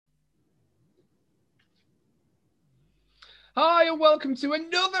Hi, and welcome to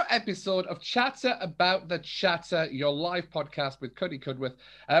another episode of Chatter About the Chatter, your live podcast with Excecutve.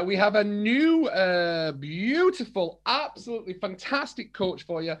 We have a new, beautiful, absolutely fantastic coach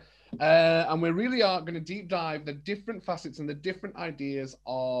for you. And we really are going to deep dive the different facets and the different ideas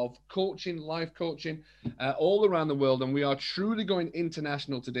of coaching, life coaching, all around the world. And we are truly going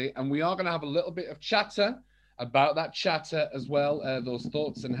international today. And we are going to have a little bit of chatter about that chatter as well, those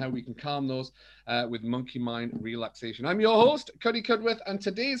thoughts and how we can calm those with monkey mind relaxation. I'm your host, Excecutve, and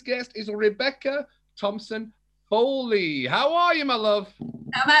today's guest is Rebecca Thompson Foley. How are you, my love?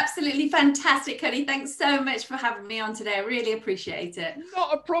 I'm absolutely fantastic, Cody. Thanks so much for having me on today. I really appreciate it.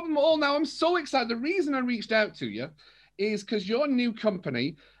 Not a problem at all. Now, I'm so excited. The reason I reached out to you is because your new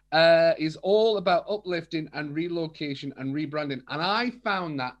company is all about uplifting and relocation and rebranding. And I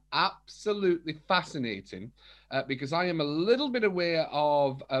found that absolutely fascinating because I am a little bit aware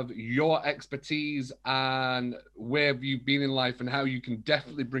of your expertise and where you've been in life and how you can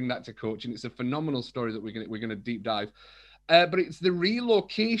definitely bring that to coaching. It's a phenomenal story that we're going to deep dive. But it's the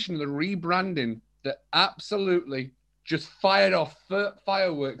relocation, the rebranding that absolutely just fired off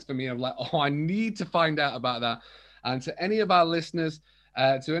fireworks for me. I'm like, oh, I need to find out about that. And to any of our listeners,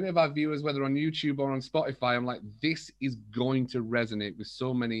 to any of our viewers, whether on YouTube or on Spotify, I'm like, this is going to resonate with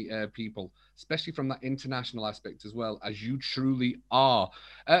so many people, especially from that international aspect as well, as you truly are.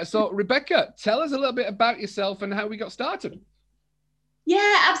 So, Rebecca, tell us a little bit about yourself and how we got started.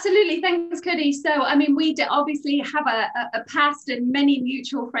 Yeah, absolutely. Thanks, Cody. So, we obviously have a past and many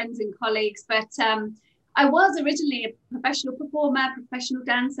mutual friends and colleagues, but I was originally a professional performer, professional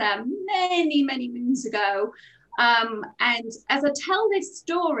dancer many, many moons ago. And as I tell this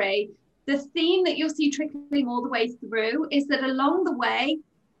story, the theme that you'll see trickling all the way through is that along the way,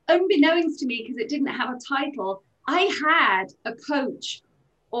 unbeknownst to me, because it didn't have a title, I had a coach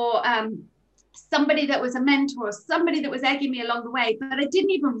or somebody that was a mentor, somebody that was egging me along the way, but I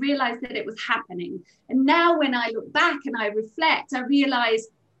didn't even realize that it was happening. And now when I look back and I reflect, I realize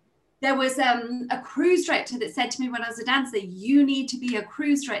there was a cruise director that said to me when I was a dancer, you need to be a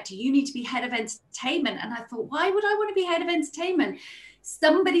cruise director, you need to be head of entertainment. And I thought, why would I want to be head of entertainment?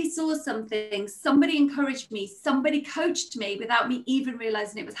 Somebody saw something, somebody encouraged me, somebody coached me without me even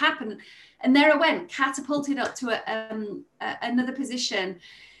realizing it was happening. And there I went, catapulted up to another position.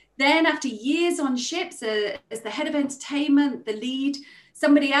 Then after years on ships as the head of entertainment, the lead,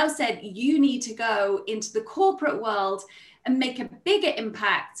 somebody else said, you need to go into the corporate world and make a bigger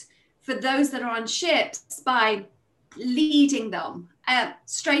impact for those that are on ships by leading them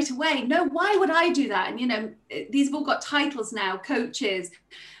straight away. No, why would I do that? And, these have all got titles now, coaches.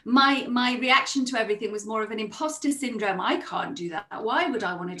 My reaction to everything was more of an imposter syndrome. I can't do that. Why would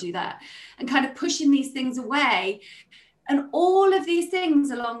I want to do that? And kind of pushing these things away. And all of these things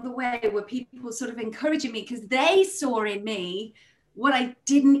along the way were people sort of encouraging me because they saw in me what I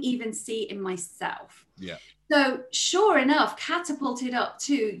didn't even see in myself. Yeah. So sure enough, catapulted up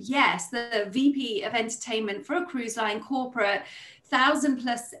to, yes, the VP of entertainment for a cruise line corporate,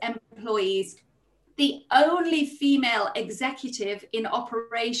 1,000+ employees, the only female executive in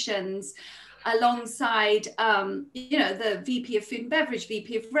operations alongside, the VP of food and beverage,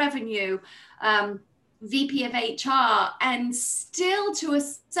 VP of revenue, VP of HR, and still to a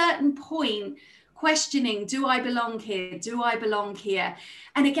certain point questioning, do I belong here? Do I belong here?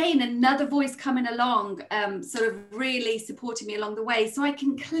 And again, another voice coming along, sort of really supporting me along the way. So I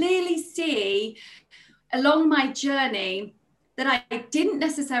can clearly see along my journey that I didn't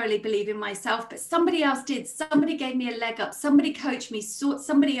necessarily believe in myself, but somebody else did. Somebody gave me a leg up. Somebody coached me.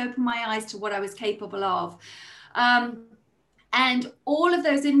 Somebody opened my eyes to what I was capable of. And all of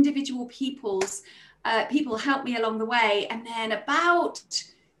those individual people helped me along the way. And then about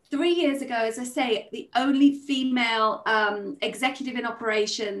 3 years ago, as I say, the only female executive in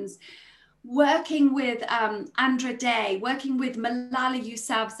operations, working with Andra Day, working with Malala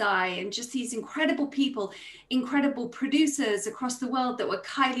Yousafzai, and just these incredible people, incredible producers across the world that were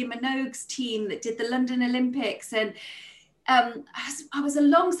Kylie Minogue's team that did the London Olympics. And I was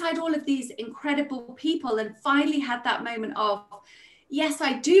alongside all of these incredible people and finally had that moment of, yes,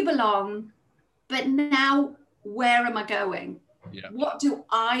 I do belong, but now where am I going? Yeah. What do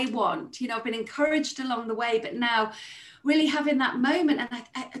I want? I've been encouraged along the way, but now really having that moment. And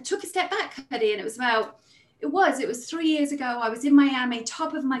I took a step back, Cuddy, and it was 3 years ago. I was in Miami,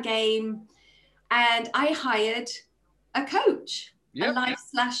 top of my game, and I hired a coach, a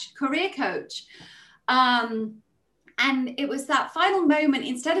life/career coach. And it was that final moment,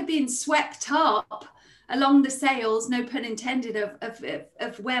 instead of being swept up along the sales, no pun intended,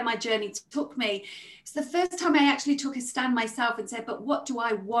 of where my journey took me. It's the first time I actually took a stand myself and said, but what do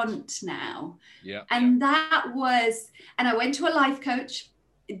I want now? Yeah. And that was, and I went to a life coach,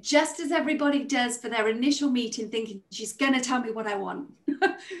 just as everybody does for their initial meeting, thinking she's going to tell me what I want.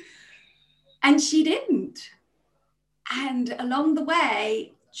 And she didn't. And along the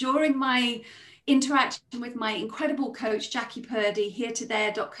way, during my interaction with my incredible coach, Jackie Purdy,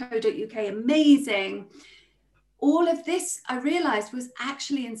 heretothere.co.uk, amazing. All of this I realized was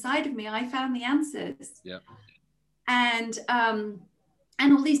actually inside of me. I found the answers. Yeah. And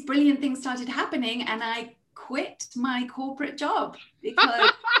all these brilliant things started happening, and I quit my corporate job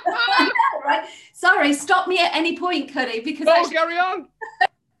because right? Sorry, stop me at any point, Cuddy, because carry on.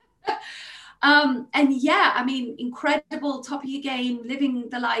 And yeah, I mean, incredible, top of your game, living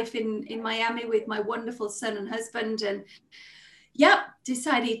the life in Miami with my wonderful son and husband, and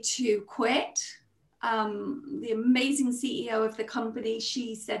decided to quit. The amazing CEO of the company,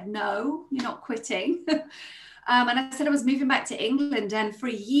 she said, no, you're not quitting. And I said I was moving back to England, and for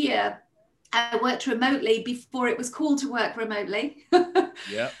a year I worked remotely before it was cool to work remotely.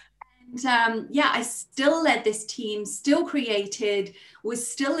 Yeah. And I still led this team, still created, was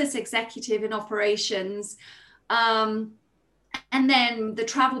still this executive in operations. And then the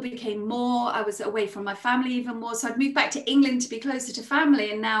travel became more. I was away from my family even more. So I'd moved back to England to be closer to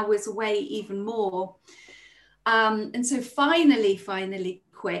family, and now was away even more. And so finally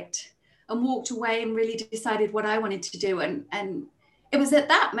quit and walked away and really decided what I wanted to do. And it was at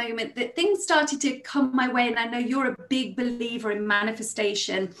that moment that things started to come my way. And I know you're a big believer in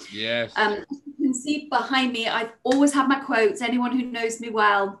manifestation. Yes. You can see behind me, I've always had my quotes. Anyone who knows me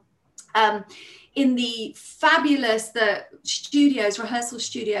well, in the fabulous rehearsal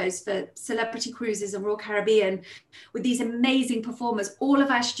studios for Celebrity Cruises and Royal Caribbean, with these amazing performers, all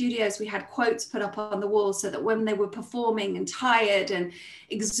of our studios, we had quotes put up on the wall so that when they were performing and tired and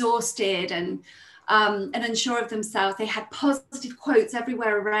exhausted and unsure of themselves, they had positive quotes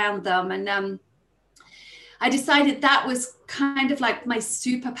everywhere around them. And I decided that was kind of like my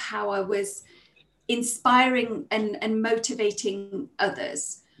superpower, was inspiring and motivating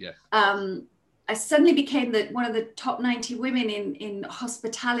others. Yes. I suddenly became one of the top 90 women in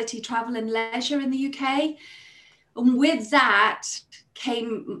hospitality, travel and leisure in the UK. And with that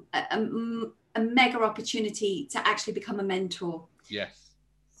came a mega opportunity to actually become a mentor. Yes.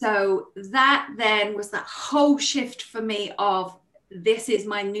 So that then was that whole shift for me of, this is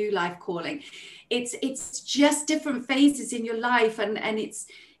my new life calling. It's just different phases in your life, and it's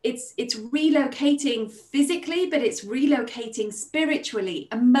relocating physically, but it's relocating spiritually,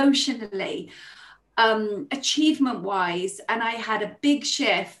 emotionally, achievement wise. And I had a big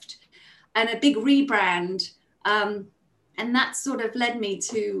shift and a big rebrand, and that sort of led me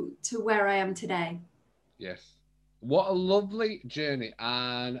to where I am today. Yes. What a lovely journey.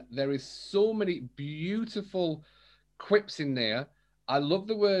 And there is so many beautiful quips in there. I love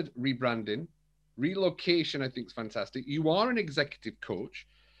the word rebranding. Relocation, I think, is fantastic. You are an executive coach,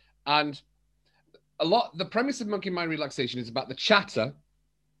 and the premise of Monkey Mind Relaxation is about the chatter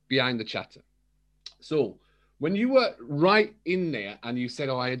behind the chatter. So when you were right in there and you said,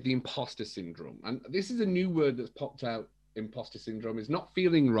 I had the imposter syndrome, and this is a new word that's popped out, imposter syndrome, is not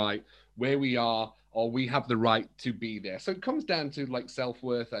feeling right where we are, or we have the right to be there. So it comes down to like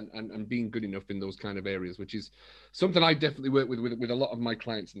self-worth and being good enough in those kind of areas, which is something I definitely work with a lot of my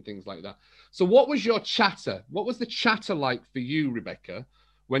clients and things like that. So what was your chatter? What was the chatter like for you, Rebecca,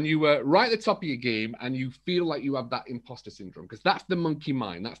 when you were right at the top of your game and you feel like you have that imposter syndrome? Because that's the monkey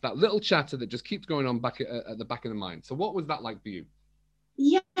mind. That's that little chatter that just keeps going on back at the back of the mind. So what was that like for you?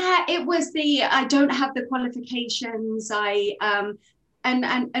 Yeah, it was I don't have the qualifications. And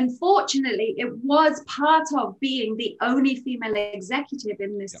unfortunately, it was part of being the only female executive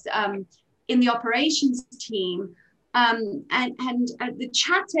in this, in the operations team. And the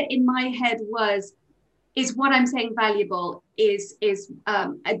chatter in my head was, is what I'm saying valuable?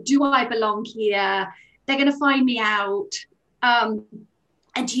 Do I belong here? They're going to find me out. And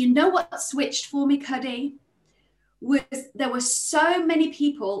do you know what switched for me, Cuddy? There were so many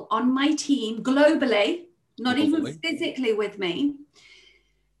people on my team globally, not even physically with me.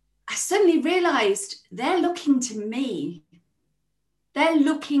 I suddenly realized they're looking to me. They're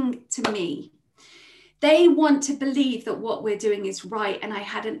looking to me. They want to believe that what we're doing is right. And I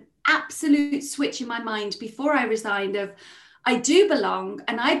had an absolute switch in my mind before I resigned of, I do belong,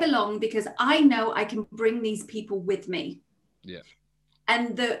 and I belong because I know I can bring these people with me. Yeah.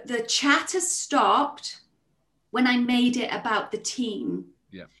 And the chatter stopped when I made it about the team.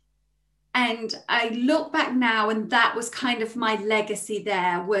 Yeah. And I look back now, and that was kind of my legacy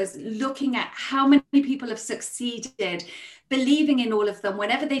there, was looking at how many people have succeeded, believing in all of them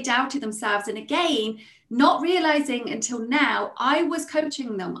whenever they doubted themselves. And again, not realizing until now, I was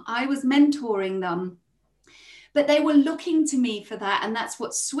coaching them, I was mentoring them, but they were looking to me for that. And that's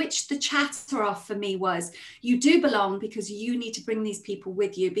what switched the chatter off for me, was you do belong, because you need to bring these people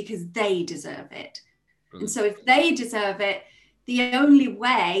with you because they deserve it. And so if they deserve it, the only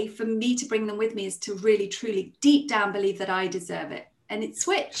way for me to bring them with me is to really, truly, deep down believe that I deserve it. And it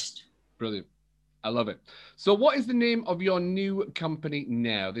switched. Brilliant. I love it. So what is the name of your new company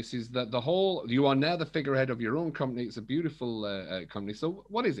now? This is the whole, you are now the figurehead of your own company. It's a beautiful company. So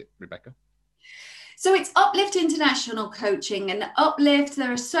what is it, Rebecca? So it's Uplift International Coaching. And Uplift,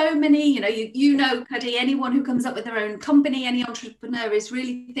 there are so many, you know, Cuddy, anyone who comes up with their own company, any entrepreneur is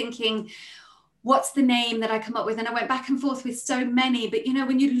really thinking, what's the name that I come up with? And I went back and forth with so many, but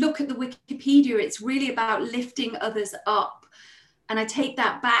when you look at the Wikipedia, it's really about lifting others up. And I take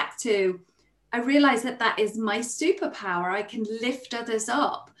that back to, I realized that that is my superpower. I can lift others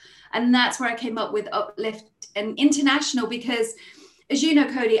up. And that's where I came up with Uplift and International, because as you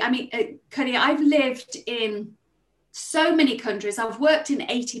know, Cody, I've lived in so many countries. I've worked in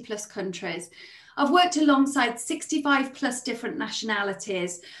 80 plus countries. I've worked alongside 65 plus different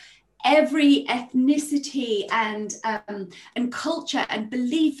nationalities, every ethnicity and culture and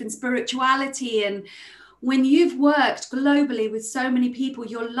belief and spirituality. And when you've worked globally with so many people,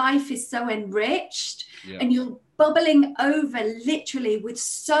 your life is so enriched, and you're bubbling over literally with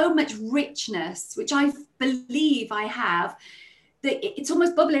so much richness, which I believe I have, that it's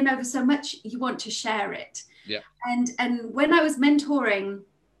almost bubbling over so much you want to share it. And when I was mentoring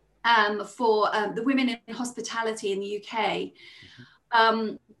for the women in hospitality in the UK,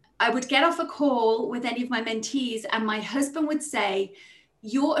 I would get off a call with any of my mentees, and my husband would say,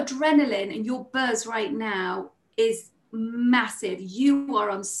 your adrenaline and your buzz right now is massive. You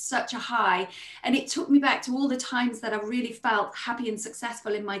are on such a high. And it took me back to all the times that I really felt happy and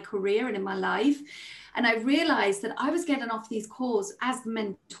successful in my career and in my life. And I realized that I was getting off these calls as the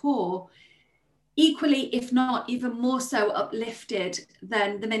mentor, equally, if not even more so, uplifted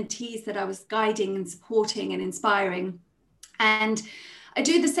than the mentees that I was guiding and supporting and inspiring. And I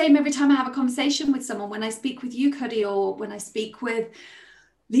do the same every time I have a conversation with someone. When I speak with you, Cuddy, or when I speak with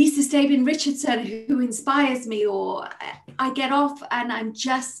Lisa Stabin Richardson, who inspires me, or I get off and I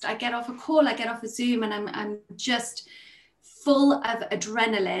get off a call, I get off a Zoom, and I'm just full of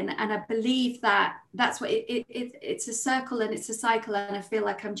adrenaline. And I believe that that's what it's a circle and it's a cycle. And I feel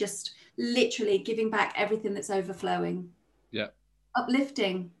like I'm just literally giving back everything that's overflowing. Yeah.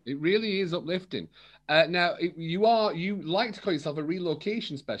 Uplifting. It really is uplifting. Now, you like to call yourself a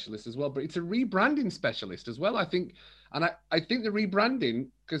relocation specialist as well, but it's a rebranding specialist as well, I think. And I think the rebranding,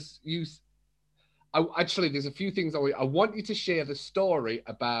 because actually, there's a few things I want you to share the story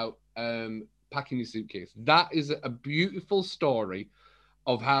about packing your suitcase. That is a beautiful story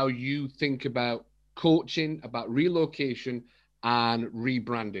of how you think about coaching, about relocation and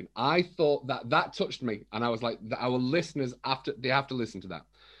rebranding. I thought that touched me, and I was like, our listeners, they have to listen to that.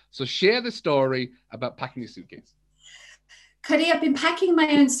 So share the story about packing your suitcase. Cuddy, I've been packing my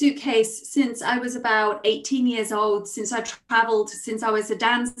own suitcase since I was about 18 years old, since I traveled, since I was a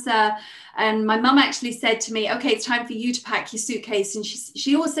dancer. And my mum actually said to me, okay, it's time for you to pack your suitcase. And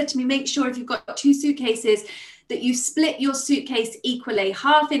she always said to me, make sure if you've got 2 suitcases that you split your suitcase equally,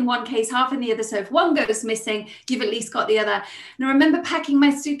 half in one case, half in the other. So if one goes missing, you've at least got the other. And I remember packing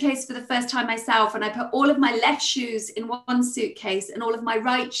my suitcase for the first time myself, and I put all of my left shoes in one suitcase and all of my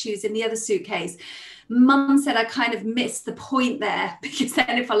right shoes in the other suitcase. Mum said I kind of missed the point there, because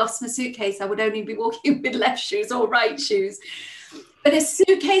then if I lost my suitcase, I would only be walking with left shoes or right shoes. But a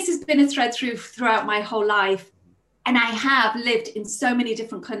suitcase has been a thread throughout my whole life. And I have lived in so many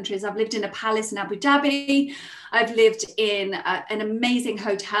different countries. I've lived in a palace in Abu Dhabi. I've lived in an amazing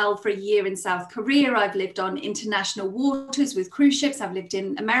hotel for a year in South Korea. I've lived on international waters with cruise ships. I've lived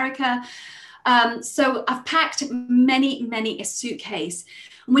in America. So I've packed many a suitcase.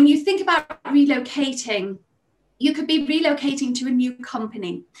 When you think about relocating, you could be relocating to a new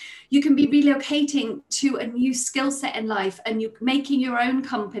company. You can be relocating to a new skill set in life, and you're making your own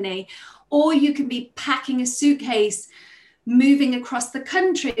company. Or you can be packing a suitcase, moving across the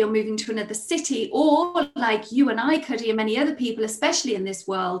country, or moving to another city, or like you and I, Cuddy, and many other people, especially in this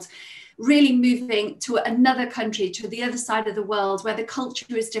world, really moving to another country, to the other side of the world, where the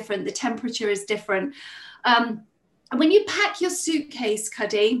culture is different, the temperature is different. And when you pack your suitcase,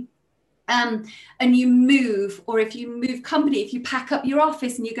 Cuddy, and you move, or if you move company, if you pack up your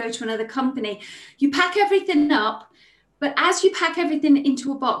office and you go to another company, you pack everything up, But as you pack everything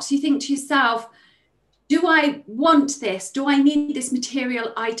into a box, you think to yourself, do I want this? Do I need this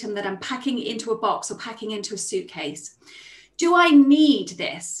material item that I'm packing into a box or packing into a suitcase? Do I need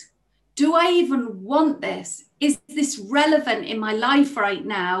this? Do I even want this? Is this relevant in my life right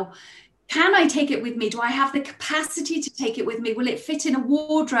now? Can I take it with me? Do I have the capacity to take it with me? Will it fit in a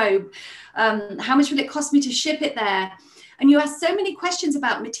wardrobe? How much will it cost me to ship it there? And you ask so many questions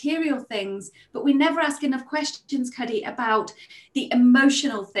about material things, but we never ask enough questions, Cuddy, about the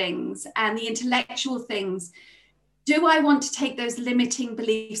emotional things and the intellectual things. Do I want to take those limiting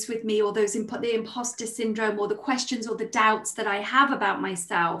beliefs with me, or those the imposter syndrome, or the questions or the doubts that I have about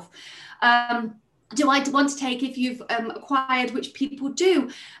myself? Do I want to take, if you've acquired, which people do,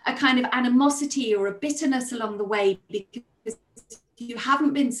 a kind of animosity or a bitterness along the way because you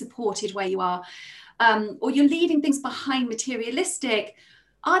haven't been supported where you are, or you're leaving things behind materialistic?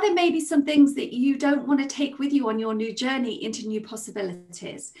 Are there maybe some things that you don't want to take with you on your new journey into new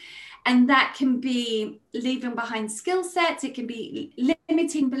possibilities? And that can be leaving behind skill sets, it can be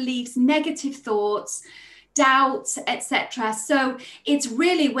limiting beliefs, negative thoughts, doubts, etc. So it's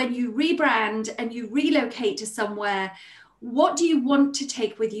really, when you rebrand and you relocate to somewhere, what do you want to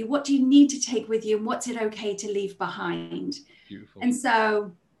take with you? What do you need to take with you? And what's it okay to leave behind? Beautiful. And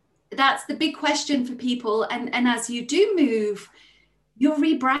so that's the big question for people. And as you do move, you're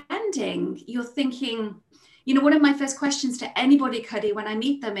rebranding, you're thinking, you know, one of my first questions to anybody, Cuddy, when I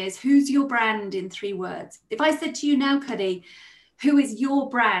meet them is, who's your brand in 3 words? If I said to you now, Cuddy, who is your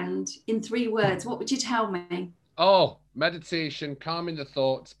brand in 3 words, what would you tell me? Oh, meditation, calming the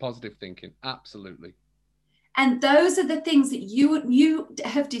thoughts, positive thinking. Absolutely. And those are the things that you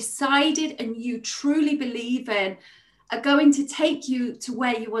have decided and you truly believe in are going to take you to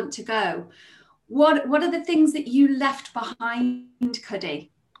where you want to go. What are the things that you left behind,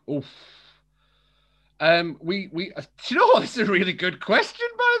 Cuddy? Oof. Do you know what? It's a really good question,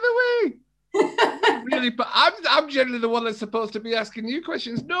 by the way. Really, but I'm generally the one that's supposed to be asking you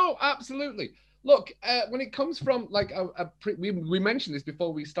questions. No, absolutely. Look, when it comes from like we mentioned this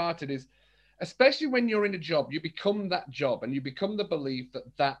before we started, is especially when you're in a job, you become that job and you become the belief that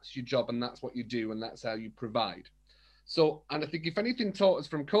that's your job and that's what you do and that's how you provide. So, and I think if anything taught us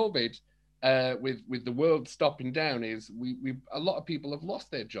from COVID, with the world stopping down, is we a lot of people have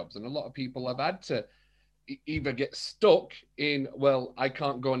lost their jobs and a lot of people have had to either get stuck in, well, I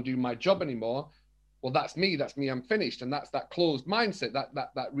can't go and do my job anymore. Well, that's me, I'm finished. And that's that closed mindset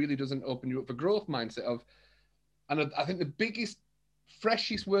that really doesn't open you up for growth mindset of. And I think the biggest,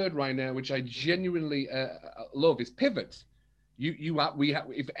 freshest word right now, which I genuinely love, is pivot.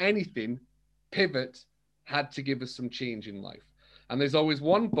 If anything, pivot had to give us some change in life. And there's always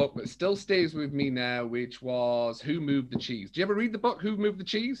one book that still stays with me now, which was Who Moved the Cheese. Do you ever read the book Who Moved the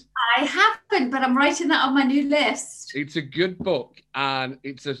Cheese? I haven't, but I'm writing that on my new list. It's a good book, and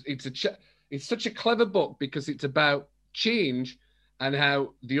it's such a clever book because it's about change and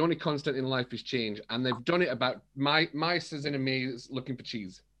how the only constant in life is change. And they've done it about mice in a maze looking for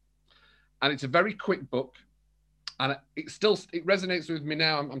cheese. And it's a very quick book. And it resonates with me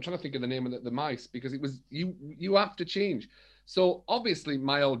now. I'm trying to think of the name of the mice, because it was, you have to change. So obviously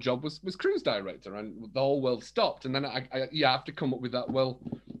my old job was cruise director, and the whole world stopped. And then I have to come up with that. Well,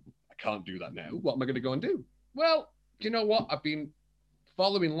 I can't do that now. What am I going to go and do? Well, do you know what? I've been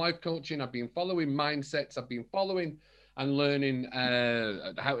following life coaching. I've been following mindsets. I've been following and learning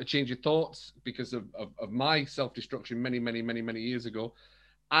how to change your thoughts because of my self-destruction many years ago.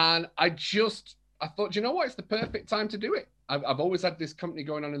 And I thought, you know what? It's the perfect time to do it. I've always had this company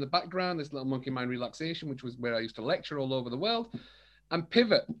going on in the background, this Little Monkey Mind Relaxation, which was where I used to lecture all over the world. And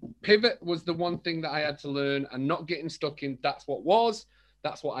pivot was the one thing that I had to learn, and not getting stuck in that's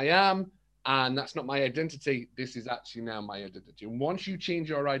what I am, and that's not my identity. This is actually now my identity. And once you change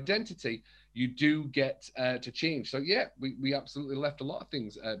your identity, you do get to change. So yeah, we absolutely left a lot of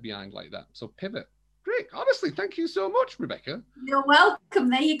things behind like that. So pivot. Great. Honestly, thank you so much, Rebecca. You're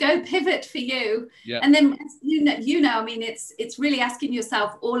welcome. There you go. Pivot for you. Yeah. And then I mean, it's really asking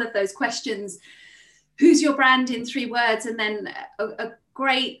yourself all of those questions. Who's your brand in 3 words? And then a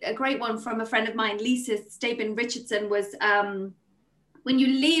great one from a friend of mine, Lisa Stabin Richardson, was when you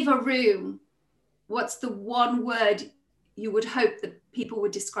leave a room, what's the one word you would hope that people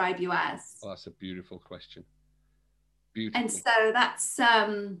would describe you as? Oh, that's a beautiful question. Beautiful. And so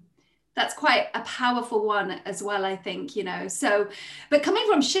that's quite a powerful one as well, I think, So, but coming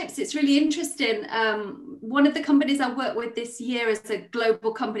from ships, it's really interesting. One of the companies I worked with this year is a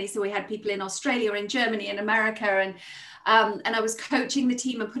global company. So we had people in Australia, in Germany, in America, and I was coaching the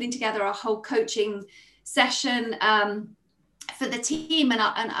team and putting together a whole coaching session for the team and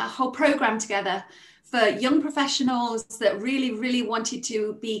a whole program together for young professionals that really, really wanted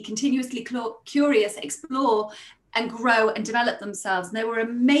to be continuously curious, explore and grow and develop themselves. And they were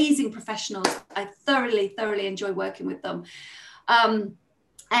amazing professionals. I thoroughly, thoroughly enjoy working with them. And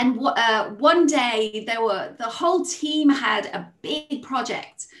one day the whole team had a big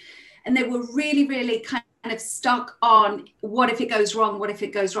project, and they were really, really kind of stuck on what if it goes wrong? What if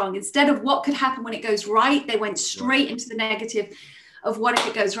it goes wrong? Instead of what could happen when it goes right, they went straight into the negative of what if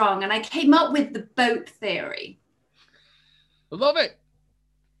it goes wrong. And I came up with the boat theory. I love it.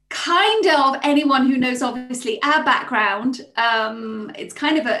 Kind of anyone who knows, obviously, our background, it's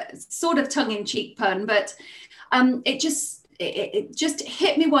kind of a sort of tongue-in-cheek pun, but it just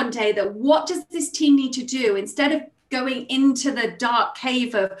hit me one day that what does this team need to do instead of going into the dark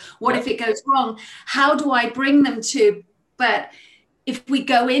cave of what if it goes wrong? How do I bring them to, but if we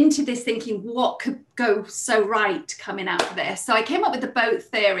go into this thinking, what could go so right coming out of this? So I came up with the boat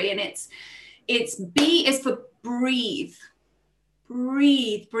theory, and it's B is for breathe.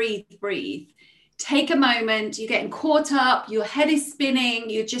 Breathe, breathe, breathe. Take a moment. You're getting caught up. Your head is spinning.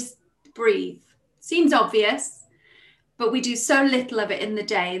 You just breathe. Seems obvious, but we do so little of it in the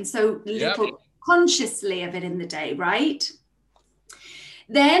day, and so little consciously of it in the day, right?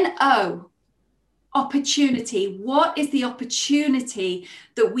 Then opportunity. What is the opportunity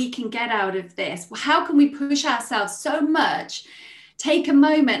that we can get out of this? How can we push ourselves so much? Take a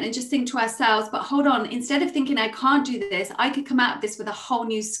moment and just think to ourselves, but hold on, instead of thinking I can't do this, I could come out of this with a whole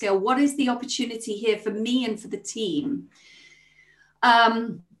new skill. What is the opportunity here for me and for the team?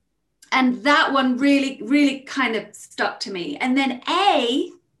 And that one really, really kind of stuck to me. And then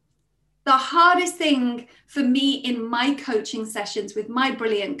the hardest thing for me in my coaching sessions with my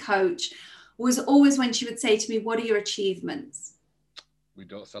brilliant coach was always when she would say to me, what are your achievements? We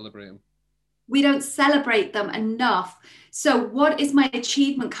don't celebrate them. We don't celebrate them enough. So what is my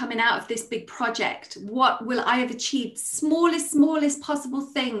achievement coming out of this big project? What will I have achieved? Smallest possible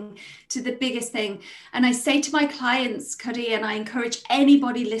thing to the biggest thing. And I say to my clients, Cuddy, and I encourage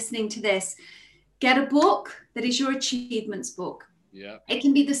anybody listening to this, get a book that is your achievements book. Yeah. It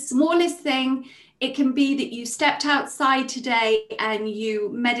can be the smallest thing. It can be that you stepped outside today and you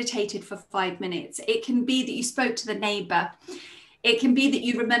meditated for 5 minutes. It can be that you spoke to the neighbor. It can be that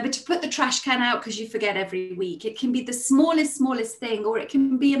you remember to put the trash can out because you forget every week. It can be the smallest thing, or it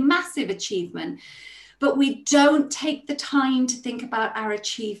can be a massive achievement. But we don't take the time to think about our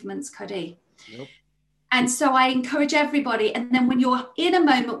achievements, Cuddy. Nope. And so I encourage everybody. And then when you're in a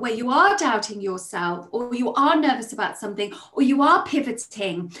moment where you are doubting yourself, or you are nervous about something, or you are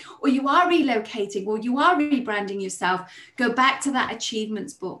pivoting, or you are relocating, or you are rebranding yourself, go back to that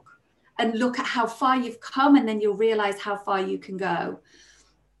achievements book and look at how far you've come, and then you'll realize how far you can go.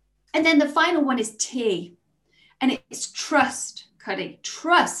 And then the final one is T, and it's trust, Cuddy,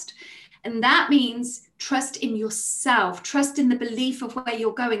 trust. And that means trust in yourself, trust in the belief of where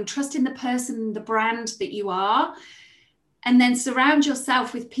you're going, trust in the person, the brand that you are, and then surround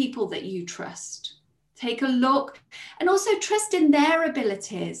yourself with people that you trust. Take a look, and also trust in their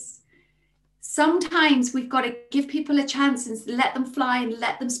abilities. Sometimes we've got to give people a chance and let them fly and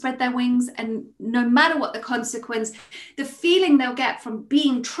let them spread their wings. And no matter what the consequence, the feeling they'll get from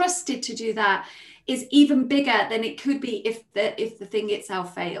being trusted to do that is even bigger than it could be if the thing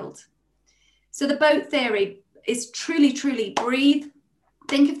itself failed. So the boat theory is truly breathe,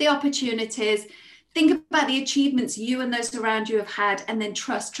 think of the opportunities, think about the achievements you and those around you have had, and then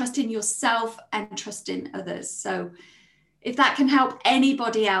trust in yourself and trust in others. So if that can help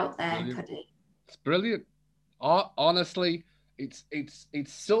anybody out there, Cuddy. It's brilliant. Honestly, it's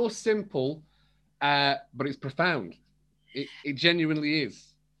so simple, but it's profound. It genuinely is.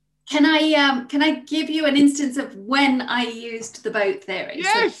 Can I give you an instance of when I used the boat theory?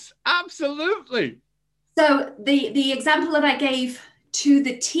 Yes, absolutely. So the example that I gave to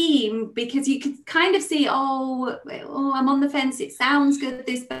the team, because you could kind of see, oh, I'm on the fence. It sounds good,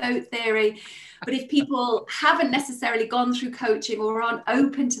 this boat theory. But if people haven't necessarily gone through coaching or aren't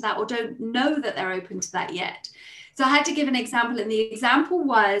open to that or don't know that they're open to that yet. So I had to give an example. And the example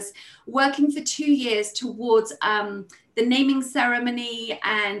was working for 2 years towards the naming ceremony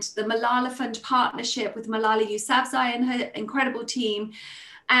and the Malala Fund partnership with Malala Yousafzai and her incredible team.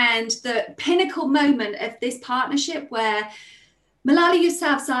 And the pinnacle moment of this partnership where Malala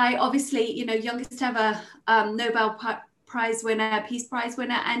Yousafzai, obviously, youngest ever Nobel Prize winner, Peace Prize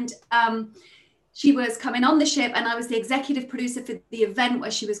winner. And she was coming on the ship, and I was the executive producer for the event where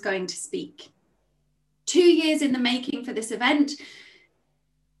she was going to speak. 2 years in the making for this event.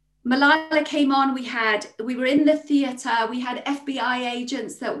 Malala came on, we were in the theatre, we had FBI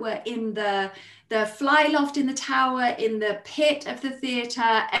agents that were in the fly loft in the tower, in the pit of the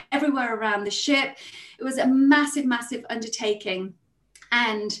theatre, everywhere around the ship. It was a massive, massive undertaking.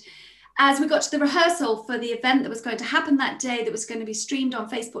 And as we got to the rehearsal for the event that was going to happen that day, that was going to be streamed on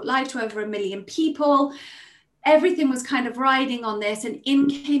Facebook Live to over 1 million people, everything was kind of riding on this. And in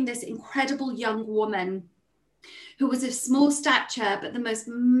came this incredible young woman who was of small stature, but the most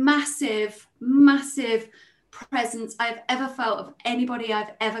massive, massive presence I've ever felt of anybody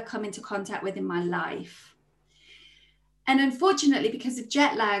I've ever come into contact with in my life. And unfortunately, because of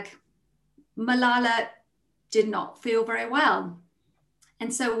jet lag, Malala did not feel very well.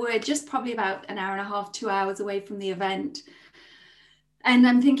 And so we're just probably about an hour and a half, 2 hours away from the event. And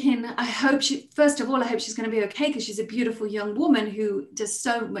I'm thinking, first of all, I hope she's going to be okay, because she's a beautiful young woman who does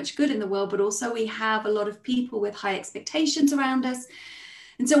so much good in the world, but also we have a lot of people with high expectations around us.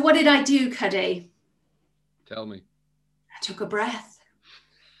 And so what did I do, Cuddy? Tell me. I took a breath.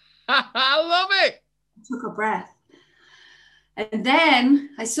 I love it. I took a breath. And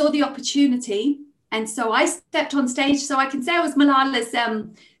then I saw the opportunity. And so I stepped on stage. So I can say I was Malala's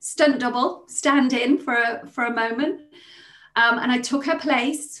stunt double, stand in for a moment. And I took her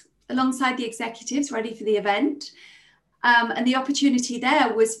place alongside the executives ready for the event. And the opportunity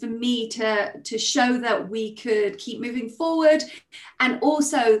there was for me to show that we could keep moving forward. And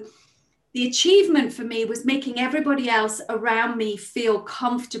also the achievement for me was making everybody else around me feel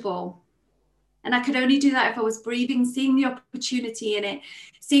comfortable. And I could only do that if I was breathing, seeing the opportunity in it,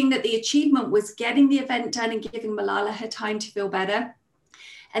 seeing that the achievement was getting the event done and giving Malala her time to feel better.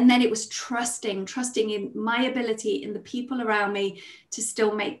 And then it was trusting in my ability, in the people around me, to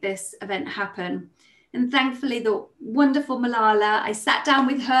still make this event happen. And thankfully, the wonderful Malala, I sat down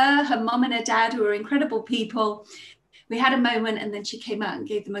with her mom and her dad, who are incredible people. We had a moment, and then she came out and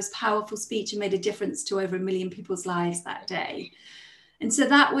gave the most powerful speech and made a difference to over 1 million people's lives that day. And so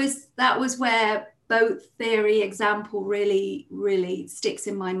that was where boat theory example really, really sticks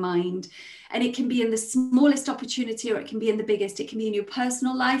in my mind. And it can be in the smallest opportunity, or it can be in the biggest. It can be in your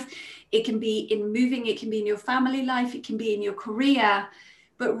personal life, it can be in moving, it can be in your family life, it can be in your career,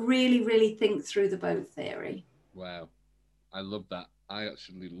 but really, really think through the boat theory. Wow. I love that. I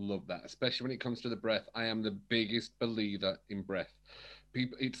actually love that, especially when it comes to the breath. I am the biggest believer in breath.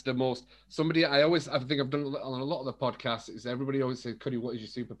 People, it's the most, I think I've done on a lot of the podcasts, is everybody always says, Cuddy, what is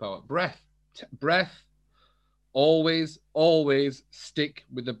your superpower? Breath. Breath. Always stick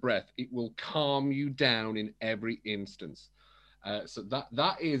with the breath. It will calm you down in every instance. So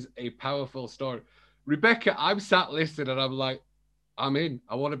that is a powerful story. Rebecca, I'm sat listening and I'm like, I'm in.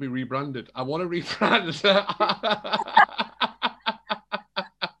 I want to be rebranded. I want to rebrand.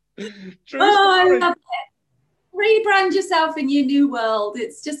 True story. I love it. Rebrand yourself in your new world.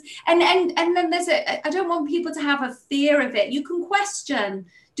 It's just, and then I don't want people to have a fear of it. You can question,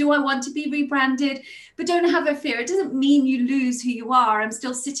 do I want to be rebranded? But don't have a fear. It doesn't mean you lose who you are. I'm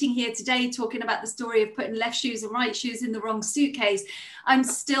still sitting here today talking about the story of putting left shoes and right shoes in the wrong suitcase. I'm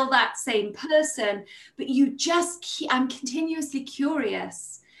still that same person, but I'm continuously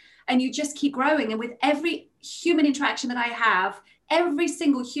curious, and you just keep growing. And with every human interaction that I have, every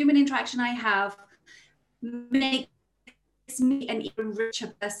single human interaction I have makes me an even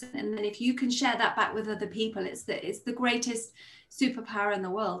richer person. And then if you can share that back with other people, it's the greatest superpower in the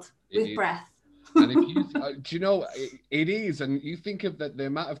world, with breath. And if you do you know, it is, and you think of the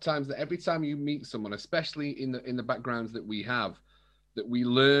amount of times that every time you meet someone, especially in the backgrounds that we have, that we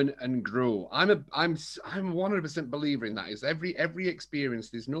learn and grow. I'm 100% believer in that. Is every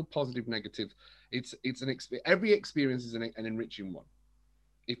experience, there's no positive, negative. Every experience is an enriching one.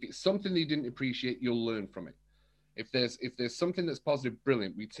 If it's something that you didn't appreciate, you'll learn from it. If there's something that's positive,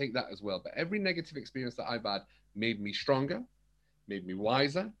 brilliant, we take that as well. But every negative experience that I've had made me stronger, made me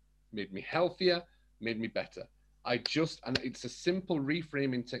wiser, made me healthier, made me better. And it's a simple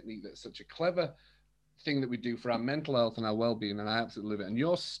reframing technique that's such a clever thing that we do for our mental health and our well-being, and I absolutely love it. And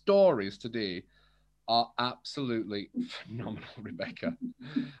your stories today are absolutely phenomenal, Rebecca.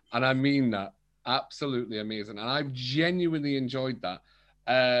 And I mean that, absolutely amazing. And I've genuinely enjoyed that.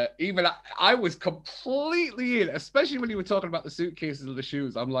 Even I was completely in, especially when you were talking about the suitcases and the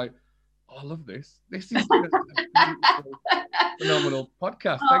shoes. I'm like, oh, I love this. This is a phenomenal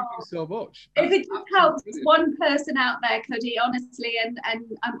podcast. Thank you so much. If it just helps one person out there, Cuddy, honestly, and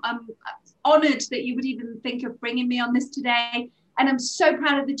I'm honoured that you would even think of bringing me on this today. And I'm so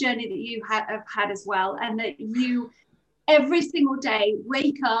proud of the journey that you have had as well, and that you every single day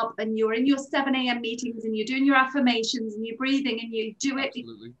wake up and you're in your 7 a.m. meetings and you're doing your affirmations and you're breathing and you do it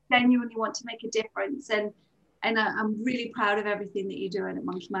because you genuinely want to make a difference. And And I'm really proud of everything that you're doing at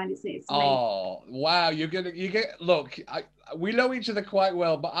Monkey Mind. It's amazing. Oh, wow. Look, we know each other quite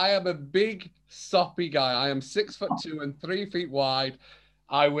well, but I am a big, soppy guy. I am 6'2" and 3 feet wide.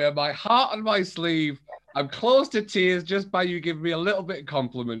 I wear my heart on my sleeve. I'm close to tears just by you giving me a little bit of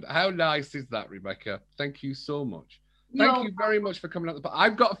compliment. How nice is that, Rebecca? Thank you so much. Thank you very much for coming up. But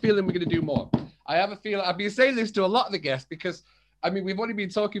I've got a feeling we're going to do more. I have a feeling I've been saying this to a lot of the guests because, I mean, we've only been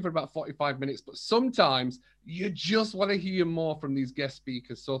talking for about 45 minutes, but sometimes you just want to hear more from these guest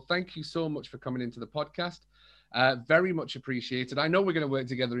speakers. So thank you so much for coming into the podcast. Very much appreciated. I know we're going to work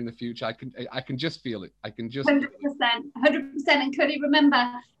together in the future. I can just feel it. I can just 100%, 100%. And Cuddy,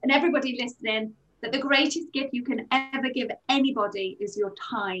 remember, and everybody listening, that the greatest gift you can ever give anybody is your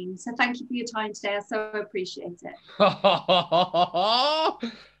time. So thank you for your time today. I so appreciate it.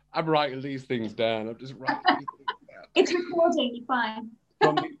 I'm writing these things down. I'm just writing these things down. It's recording, you're fine.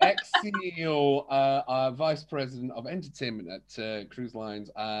 From the ex-CEO, Vice President of Entertainment at Cruise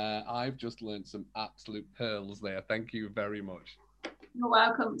Lines, I've just learned some absolute pearls there. Thank you very much. You're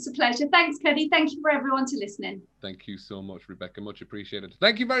welcome. It's a pleasure. Thanks, Cuddy. Thank you for everyone to listening. Thank you so much, Rebecca. Much appreciated.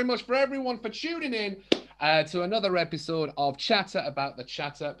 Thank you very much for everyone for tuning in to another episode of Chatter About the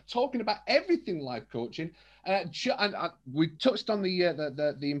Chatter, talking about everything life coaching. And we touched on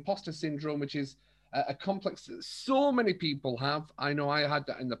the imposter syndrome, which is a complex that so many people have. I know I had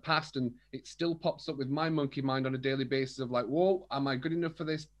that in the past, and it still pops up with my monkey mind on a daily basis of like, whoa, am I good enough for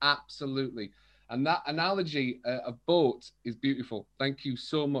this? Absolutely. And that analogy of boat is beautiful. Thank you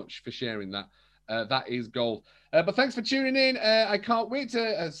so much for sharing that. That is gold. But thanks for tuning in. I can't wait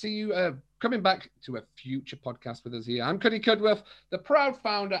to see you coming back to a future podcast with us here. I'm Cuddy Cudworth, the proud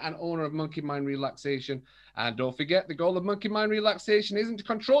founder and owner of Monkey Mind Relaxation. And don't forget, the goal of Monkey Mind Relaxation isn't to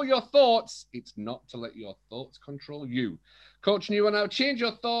control your thoughts. It's not to let your thoughts control you. Coaching you on how to change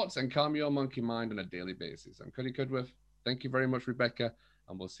your thoughts and calm your monkey mind on a daily basis. I'm Cuddy Cudworth. Thank you very much, Rebecca.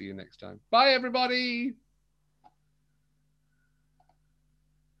 And we'll see you next time. Bye, everybody.